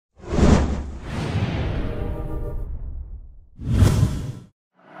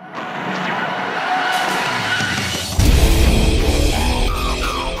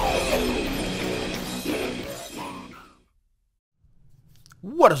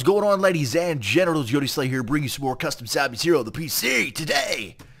What is going on, ladies and gentlemen? YOTESLAYA here, bringing you some more custom zombies here on the PC.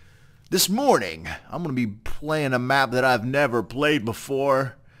 Today, this morning, I'm going to be playing a map that I've never played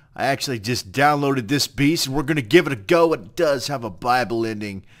before. I actually just downloaded this beast, and we're going to give it a go. It does have a Bible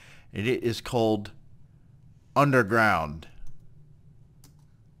ending, and it is called Underground.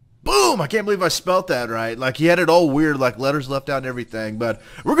 Boom! I can't believe I spelt that right. Like, he had it all weird, like letters left out and everything. But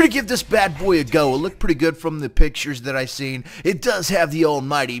we're going to give this bad boy a go. It looked pretty good from the pictures that I seen. It does have the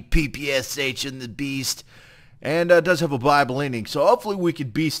almighty PPSH in the beast. And it does have a Bible ending. So hopefully we can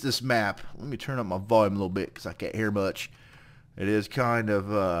beast this map. Let me turn up my volume a little bit because I can't hear much. It is kind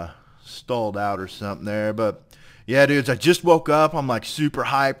of stalled out or something there. But yeah, dudes, I just woke up. I'm like super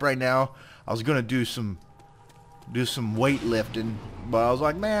hyped right now. I was going to do some weightlifting, but I was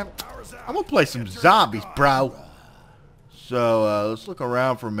like, man, I'm gonna play some zombies, bro. So let's look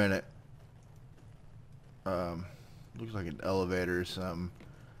around for a minute. Looks like an elevator or something.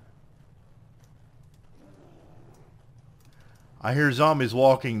 I hear zombies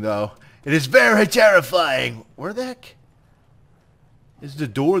walking though. It is very terrifying. Where the heck is the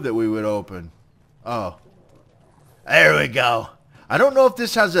door that we would open? Oh, there we go. I don't know if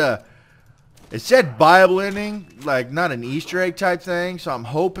this has a... It said Bible ending, like not an Easter egg type thing, so I'm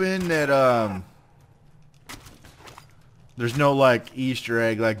hoping that there's no like Easter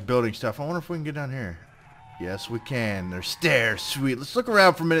egg like building stuff. I wonder if we can get down here. Yes, we can. There's stairs. Sweet. Let's look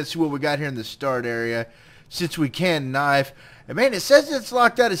around for a minute, see what we got here in the start area. Since we can knife. And man, it says it's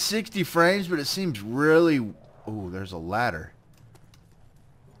locked out at 60 frames, but it seems really... Ooh, there's a ladder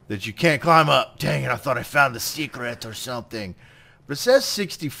that you can't climb up. Dang it, I thought I found the secret or something. But it says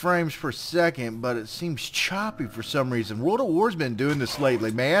 60 frames per second, but it seems choppy for some reason. World of War's been doing this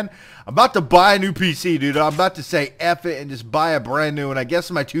lately, man. I'm about to buy a new PC, dude. I'm about to say F it and just buy a brand new one. I guess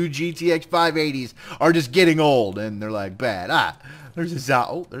my two GTX 580s are just getting old, and they're like bad. There's a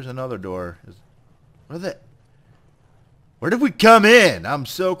oh, there's another door. Where did we come in? I'm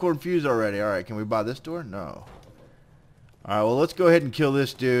so confused already. All right, can we buy this door? No. All right, well, let's go ahead and kill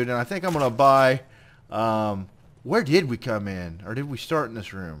this dude, and I think I'm gonna buy. Where did we come in? Or did we start in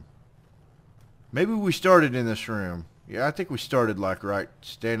this room? Maybe we started in this room. Yeah, I think we started like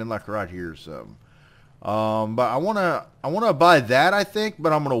standing like right here or something. But I wanna buy that, I think,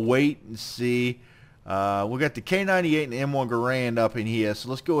 but I'm gonna wait and see. We got the K98 and the M1 Garand up in here, so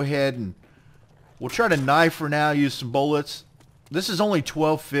let's go ahead and we'll try to knife for now, use some bullets. This is only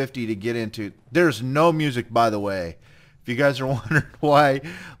 $12.50 to get into. There's no music, by the way. If you guys are wondering why,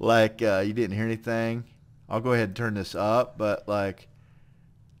 like, you didn't hear anything, I'll go ahead and turn this up, but like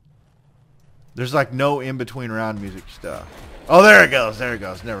there's like no in between round music stuff. Oh, there it goes. There it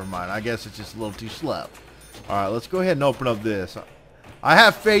goes. Never mind. I guess it's just a little too slow. Alright, let's go ahead and open up this. I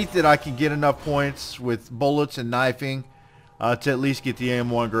have faith that I can get enough points with bullets and knifing to at least get the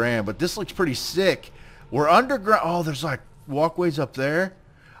M1 Garand, but this looks pretty sick. We're underground. Oh, there's like walkways up there.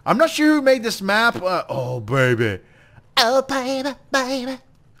 I'm not sure who made this map. Oh, baby. Oh, baby, baby.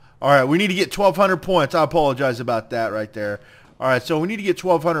 Alright, we need to get 1,200 points. I apologize about that right there. Alright, so we need to get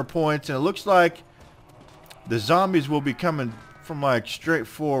 1,200 points, and it looks like the zombies will be coming from, like, straight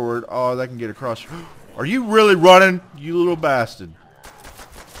forward. Oh, they can get across. Are you really running, you little bastard?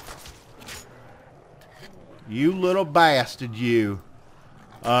 You little bastard, you.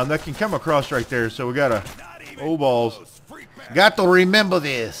 That can come across right there, so we gotta... Oh, balls. Got to remember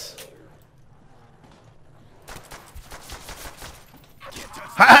this.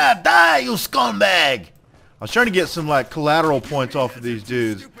 Ha! Die, you scumbag! I was trying to get some like collateral points off of these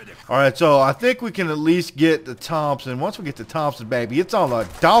dudes. Alright, so I think we can at least get the Thompson. Once we get the Thompson, baby, it's on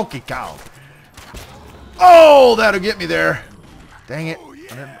like Donkey Kong. Oh, that'll get me there. Dang it.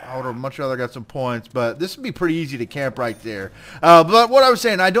 I would have much rather got some points, but this would be pretty easy to camp right there. But what I was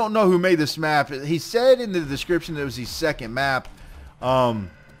saying, I don't know who made this map. He said in the description that it was his second map.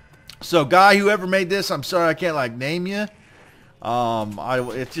 So guy, whoever made this, I'm sorry I can't like name you.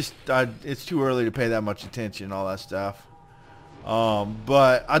 It's too early to pay that much attention, all that stuff.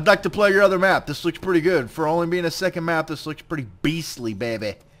 But I'd like to play your other map. This looks pretty good. For only being a second map, this looks pretty beastly,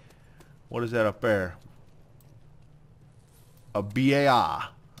 baby. What is that up there? A BAI.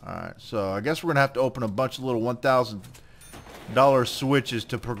 Alright, so I guess we're going to have to open a bunch of little $1,000 switches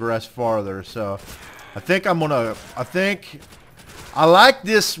to progress farther. So I think I like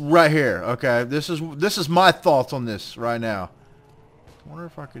this right here. Okay, this is my thoughts on this right now. I wonder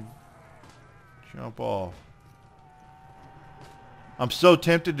if I could jump off. I'm so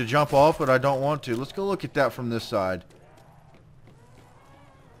tempted to jump off, but I don't want to. Let's go look at that from this side.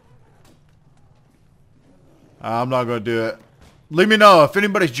 I'm not going to do it. Let me know. If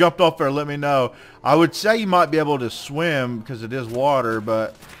anybody's jumped off there, let me know. I would say you might be able to swim because it is water,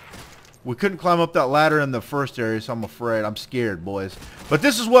 but we couldn't climb up that ladder in the first area, so I'm afraid. I'm scared, boys. But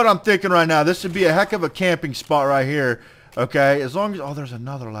this is what I'm thinking right now. This would be a heck of a camping spot right here. Okay, as long as... Oh, there's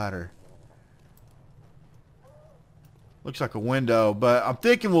another ladder. Looks like a window, but I'm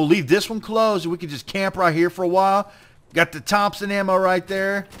thinking we'll leave this one closed and we can just camp right here for a while. Got the Thompson ammo right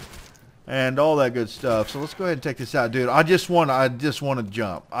there. And all that good stuff. So let's go ahead and take this out, dude. I just want to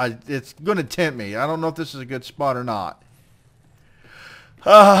jump. It's going to tempt me. I don't know if this is a good spot or not.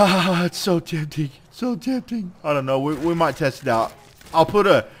 Ah, it's so tempting. So tempting. I don't know. We might test it out.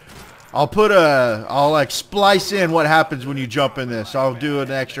 I'll like splice in what happens when you jump in this. I'll do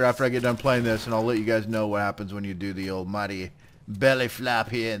an extra after I get done playing this, and I'll let you guys know what happens when you do the old mighty belly flop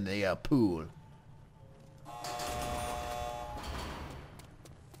here in the pool.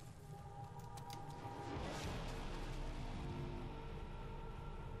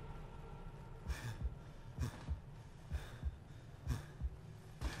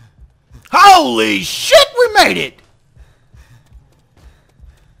 Holy shit, we made it!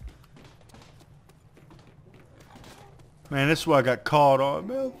 Man, this is why I got caught on,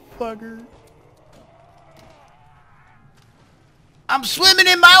 motherfucker. I'm swimming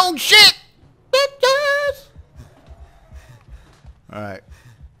in my own shit! Bitches! Alright.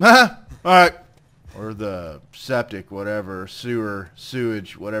 Alright. Or the septic, whatever,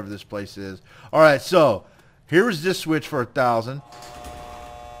 sewage, whatever this place is. Alright, so, here was this switch for 1,000.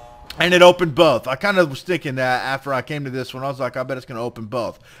 And it opened both. I kind of was thinking that after I came to this one. I was like, I bet it's going to open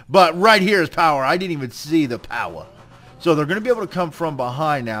both. But right here is power. I didn't even see the power. So they're going to be able to come from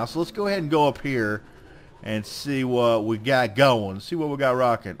behind now. So let's go ahead and go up here and see what we got going. See what we got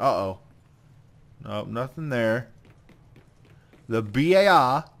rocking. Uh-oh. Nope, nothing there. The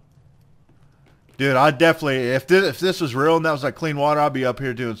BAI. Dude, I definitely, if this was real and that was like clean water, I'd be up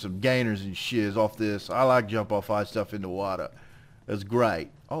here doing some gainers and shiz off this. I like jump off high stuff into water. It's great.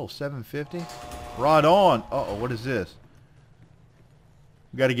 Oh, 750? Right on. Uh-oh, what is this?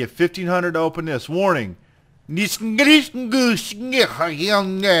 We got to get 1,500 to open this. Warning. I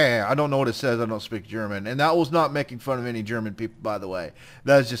don't know what it says. I don't speak German. And that was not making fun of any German people, by the way.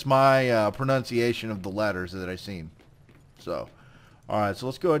 That is just my pronunciation of the letters that I've seen. So, alright, so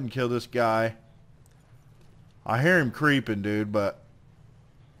let's go ahead and kill this guy. I hear him creeping, dude, but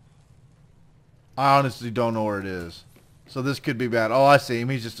I honestly don't know where it is. So this could be bad. Oh, I see him.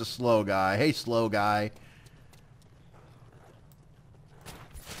 He's just a slow guy. Hey, slow guy.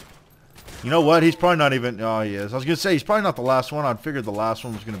 You know what? He's probably not even... Oh, he is. I was going to say, he's probably not the last one. I figured the last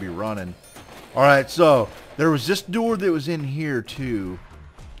one was going to be running. Alright, so there was this door that was in here, too.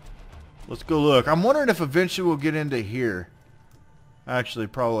 Let's go look. I'm wondering if eventually we'll get into here. Actually,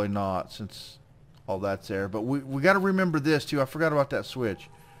 probably not, since all that's there. But we got to remember this, too. I forgot about that switch.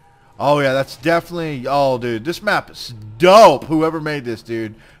 Oh, yeah, that's definitely... Oh, dude, this map is dope. Whoever made this,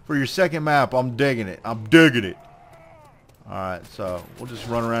 dude. For your second map, I'm digging it. I'm digging it. Alright, so we'll just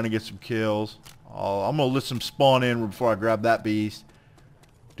run around and get some kills. Oh, I'm going to let some spawn in before I grab that beast.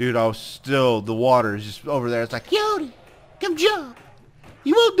 Dude, I was still... The water is just over there. It's like, Yodi, come jump.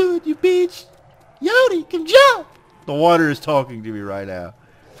 You won't do it, you bitch. Yodi, come jump. The water is talking to me right now.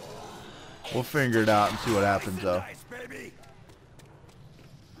 We'll figure it out and see what happens, though.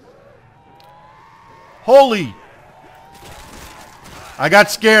 Holy! I got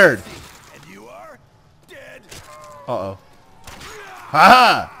scared. And you are dead. Uh-oh.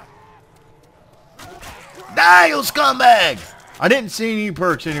 Ha-ha! Die, you scumbag! I didn't see any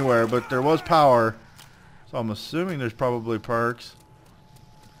perks anywhere, but there was power. So I'm assuming there's probably perks.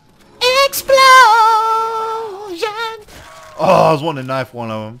 Explosion! Oh, I was wanting to knife one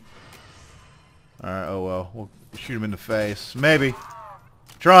of them. Alright, oh well. We'll shoot him in the face. Maybe.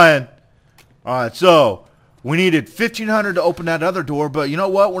 Trying. Alright, so we needed 1,500 to open that other door, but you know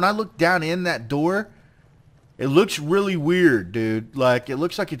what? When I look down in that door, it looks really weird, dude. Like, it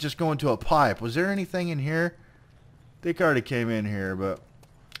looks like it's just going to a pipe. Was there anything in here? I think I already came in here, but...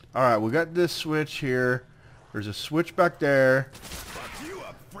 Alright, we got this switch here. There's a switch back there. Fuck you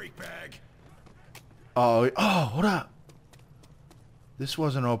up, freak bag. Oh, hold up. This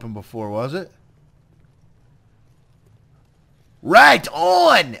wasn't open before, was it? Right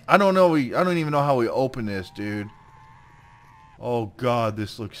on! I don't know. I don't even know how we open this, dude. Oh god,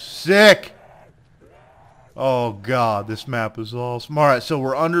 this looks sick. Oh god, this map is awesome. Alright, so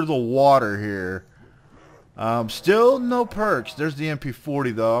we're under the water here. Still no perks. There's the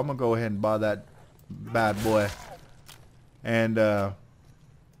MP40 though. I'm gonna go ahead and buy that bad boy. And I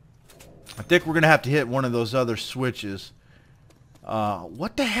think we're gonna have to hit one of those other switches.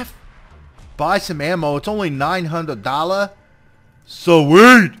 What the heck? Buy some ammo. It's only $900.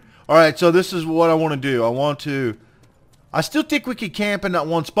 Sweet. Alright, so this is what I want to do. I still think we could camp in that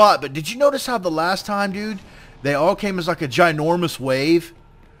one spot, but did you notice how the last time, dude, they all came as like a ginormous wave?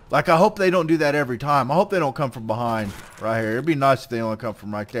 Like, I hope they don't do that every time. I hope they don't come from behind right here. It'd be nice if they only come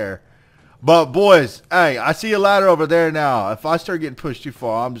from right there. But, boys, hey, I see a ladder over there now. If I start getting pushed too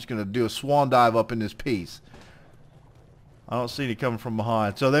far, I'm just going to do a swan dive up in this piece. I don't see any coming from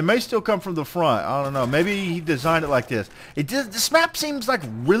behind. So they may still come from the front. I don't know. Maybe he designed it like this. This map seems like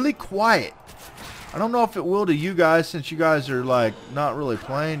really quiet. I don't know if it will to you guys, since you guys are like not really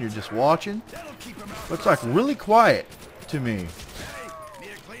playing, you're just watching. Looks like really quiet to me.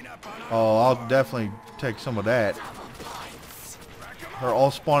 Oh, I'll definitely take some of that. They're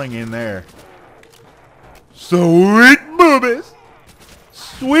all spawning in there. Sweet boobies!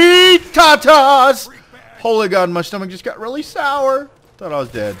 Sweet tatas! Holy God, my stomach just got really sour. Thought I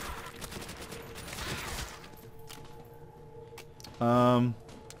was dead. I'm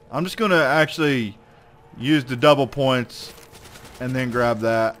just gonna actually use the double points and then grab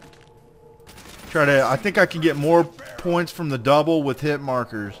that. I think I can get more points from the double with hit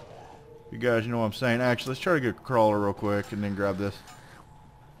markers. You guys know what I'm saying. Actually, let's try to get a crawler real quick and then grab this.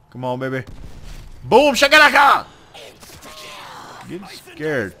 Come on, baby. Boom, shakalaka! Getting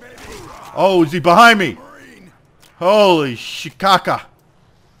scared. Oh, is he behind me? Holy shikaka.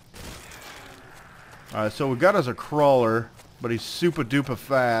 Alright, so we got us a crawler, but he's super duper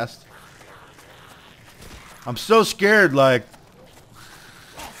fast. I'm so scared, like,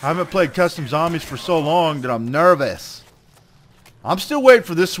 I haven't played custom zombies for so long that I'm nervous. I'm still waiting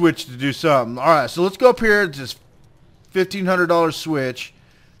for this switch to do something. Alright, so let's go up here to this $1,500 switch.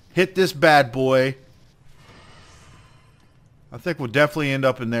 Hit this bad boy. I think we'll definitely end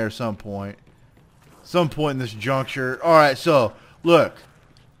up in there at some point. Some point in this juncture. Alright, so, look.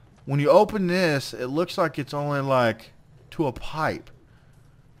 When you open this, it looks like it's only like to a pipe.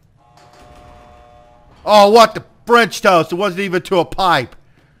 Oh, what the French toast? It wasn't even to a pipe.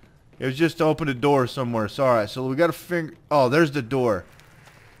 It was just to open a door somewhere. So, alright, so we got a finger. Oh, there's the door.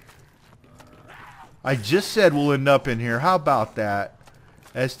 I just said we'll end up in here. How about that?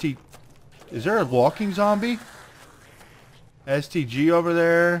 ST. Is there a walking zombie? STG over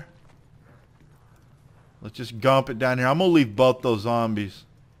there. Let's just gump it down here. I'm going to leave both those zombies.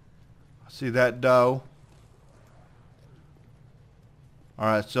 See that dough?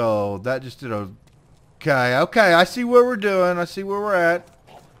 Alright, so that just did a... Okay, I see what we're doing. I see where we're at.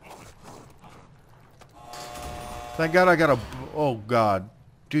 Thank God I got a... Oh, God.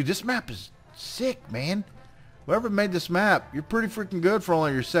 Dude, this map is sick, man. Whoever made this map, you're pretty freaking good for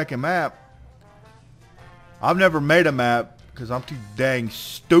only your second map. I've never made a map because I'm too dang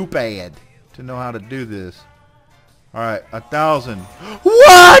stupid to know how to do this. Alright, 1,000.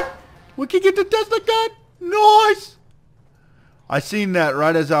 What? We can get the Tesla gun? Nice! I seen that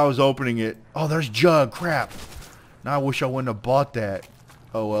right as I was opening it. Oh, there's Jug. Crap. Now I wish I wouldn't have bought that.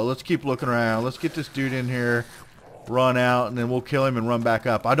 Oh, well, let's keep looking around. Let's get this dude in here, run out, and then we'll kill him and run back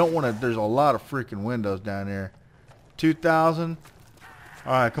up. I don't want to... There's a lot of freaking windows down here. 2,000.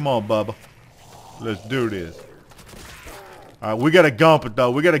 Alright, come on, Bubba. Let's do this. Alright, we gotta gump it,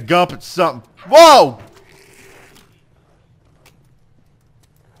 though. We gotta gump it something. Whoa!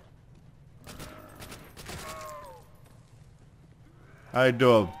 How you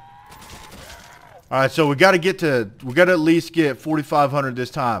doing? Alright, so we gotta at least get 4,500 this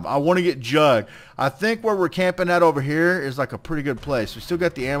time. I want to get Jug. I think where we're camping at over here is like a pretty good place. We still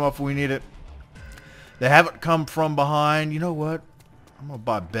got the ammo if we need it. They haven't come from behind. You know what? I'm gonna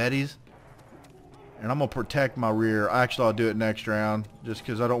buy Betty's. And I'm gonna protect my rear. Actually, I'll do it next round. Just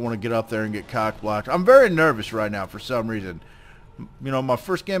because I don't want to get up there and get cock blocked. I'm very nervous right now for some reason. You know, my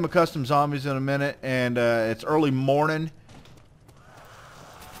first game of custom zombies in a minute. And it's early morning.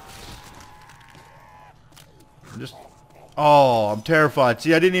 Oh, I'm terrified.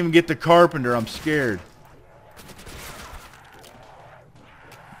 See, I didn't even get the carpenter. I'm scared.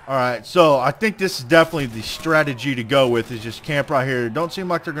 Alright, so I think this is definitely the strategy to go with, is just camp right here. Don't seem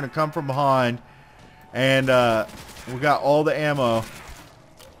like they're going to come from behind. And we got all the ammo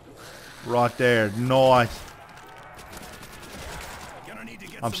right there. Nice.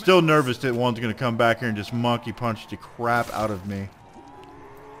 I'm still nervous that one's going to come back here and just monkey punch the crap out of me.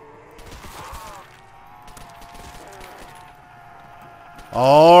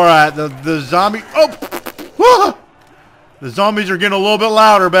 Alright, the zombie... Oh! The zombies are getting a little bit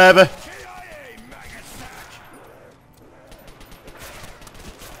louder, baby.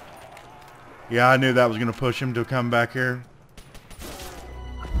 Yeah, I knew that was going to push him to come back here.